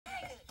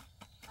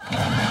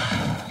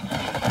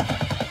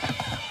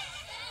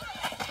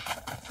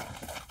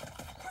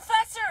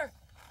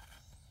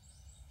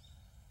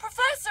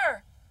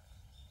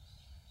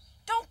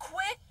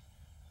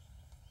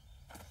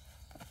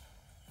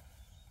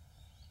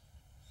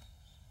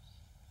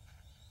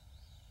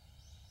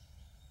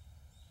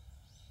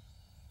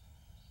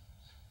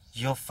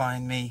You'll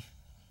find me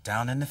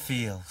down in the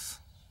fields.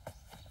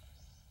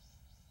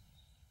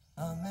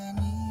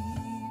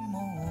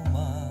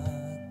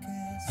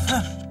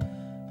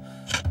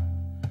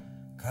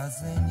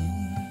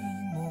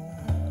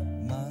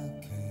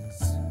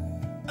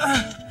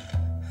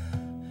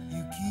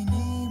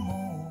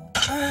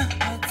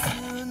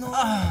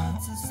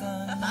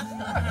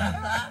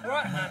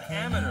 What an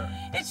amateur.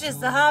 It's just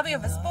the hobby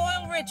of a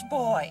spoiled rich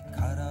boy.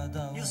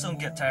 You'll soon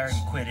get tired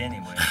and quit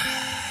anyway.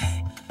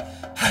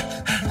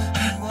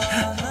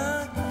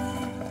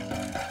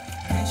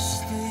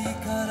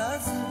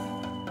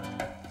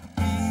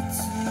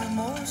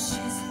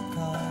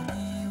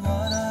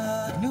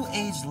 The new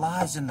age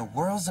lies in the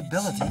world's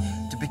ability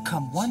to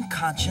become one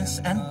conscience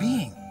and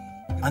being.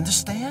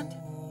 Understand?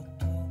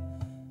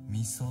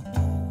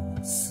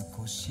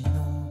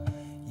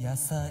 野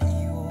菜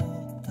を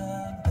食べ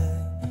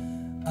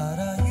あ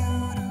らゆ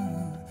る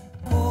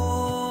こ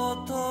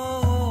と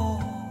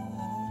を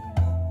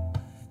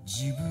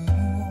自分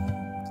を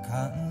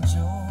感情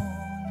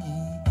に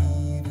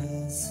入れ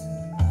ずに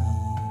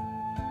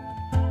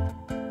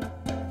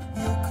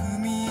よく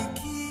見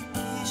聞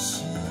き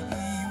し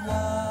は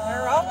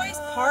They're always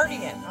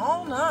partying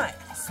all night.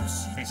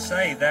 They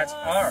say that's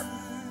art.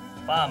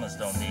 Farmers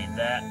don't need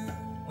that.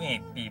 We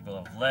ain't people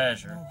of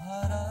leisure.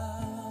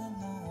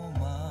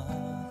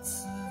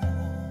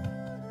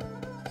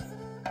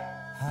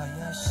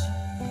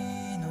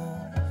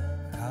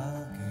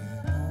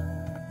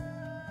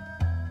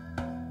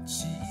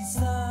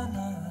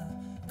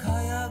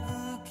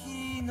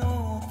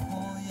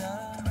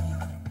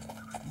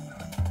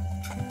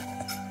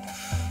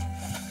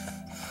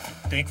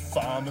 Think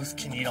farmers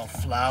can eat on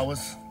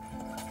flowers?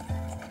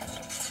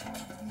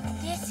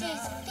 This is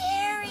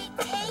very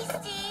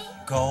tasty.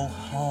 Go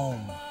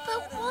home.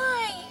 But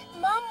why?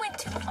 Mom went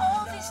to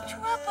all this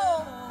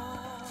trouble.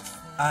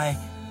 I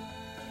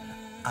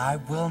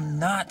will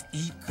not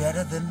eat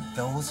better than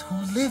those who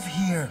live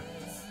here.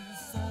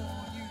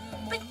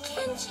 But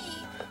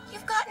Kenji,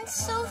 you've gotten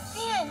so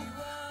thin.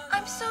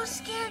 I'm so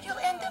scared you'll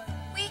end up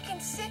weak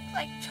and sick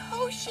like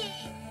Toshi.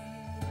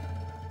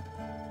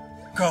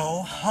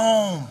 Go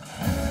home.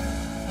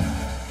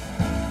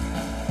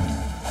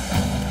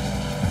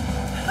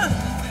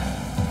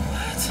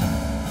 What?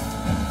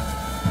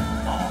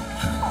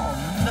 Oh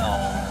no.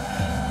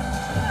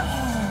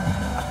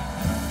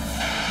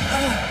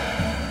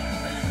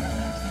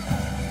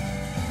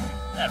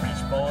 That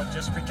rich boy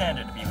just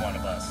pretended to be one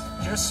of us.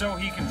 Just so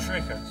he can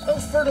trick us.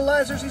 Those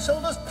fertilizers he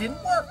sold us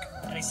didn't work.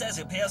 And he says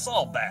he'll pay us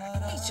all back.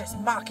 He's just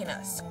mocking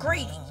us,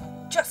 greedy,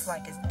 just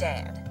like his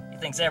dad. He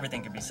thinks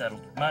everything can be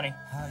settled with money.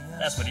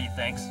 That's what he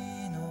thinks.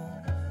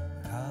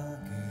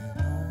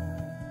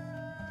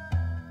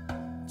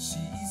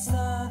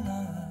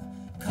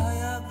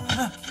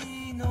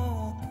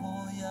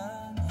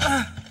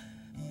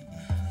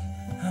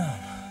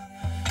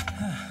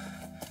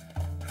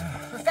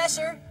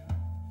 Professor?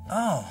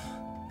 Oh,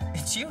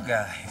 it's you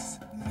guys.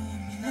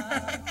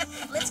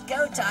 Let's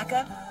go,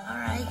 Taka. All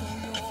right.